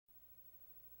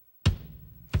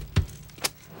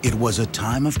It was a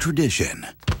time of tradition,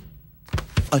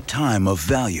 a time of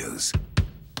values,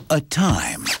 a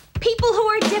time People who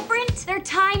are different, their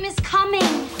time is coming.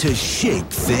 to shake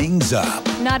things up.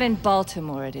 Not in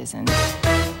Baltimore, it isn't. Hurry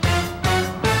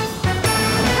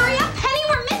up, Penny,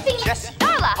 we're missing it. Jesse,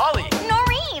 Darla. Holly.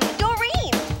 Noreen.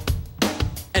 Doreen.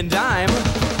 And I'm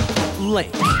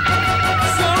late. So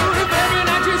if every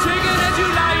night you're shaking as you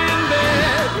lie in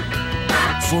bed.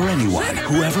 For anyone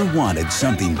who ever wanted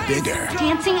something bigger,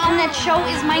 Dancing on that show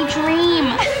is my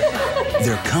dream.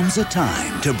 there comes a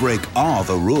time to break all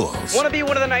the rules. Want to be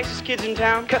one of the nicest kids in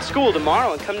town? Cut school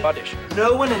tomorrow and come to audition.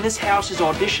 No one in this house is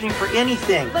auditioning for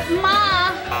anything. But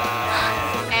Ma.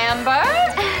 Amber?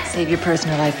 Save your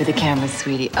personal life for the camera,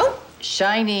 sweetie. Oh,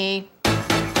 shiny. Go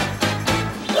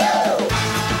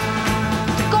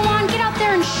on, get out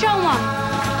there and show them.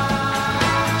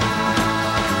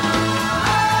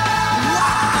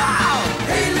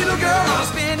 Hey, little girl, I'm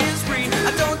spinning spree.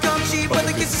 I don't come cheap, but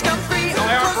the kisses come free.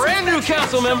 Our brand new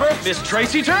council member, Miss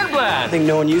Tracy Turnblad. I think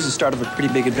no one used the start of a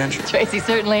pretty big adventure. Tracy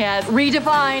certainly has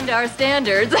redefined our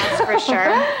standards. For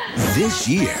sure. This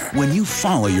year, when you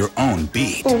follow your own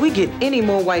beat, When we get any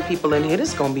more white people in here,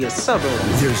 this is gonna be a suburb.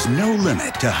 there's no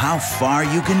limit to how far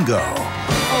you can go.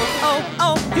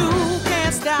 Oh, you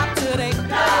can't stop today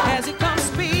as it comes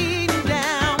speeding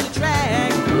down the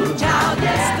track. Child,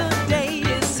 yesterday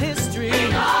is history,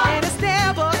 and it's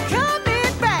never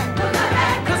coming back.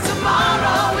 'Cause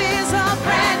tomorrow is a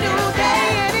brand new day,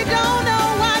 and you don't know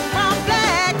white from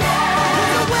black.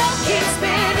 The world keeps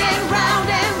spinning round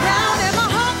and round, and my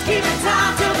heart's keeping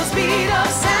time to the speed of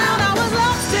sound. I was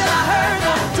lost till I heard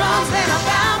the drums, then I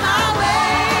found my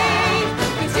way.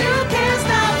 'Cause you can't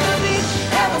stop the beat.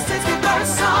 Ever since we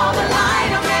first saw the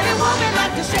light, a man and woman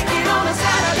like to shake it on a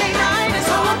Saturday night, and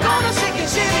so I'm gonna shake and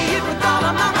shimmy it with all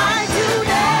of my might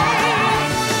today.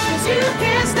 'Cause you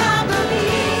can't stop the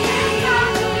beat.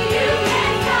 You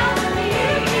can't stop the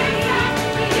beat.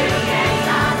 You can't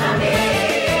stop the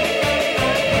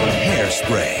beat.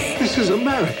 Hairspray. This is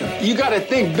America. You gotta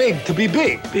think big to be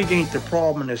big. Big ain't the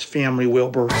problem in this family,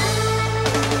 Wilbur.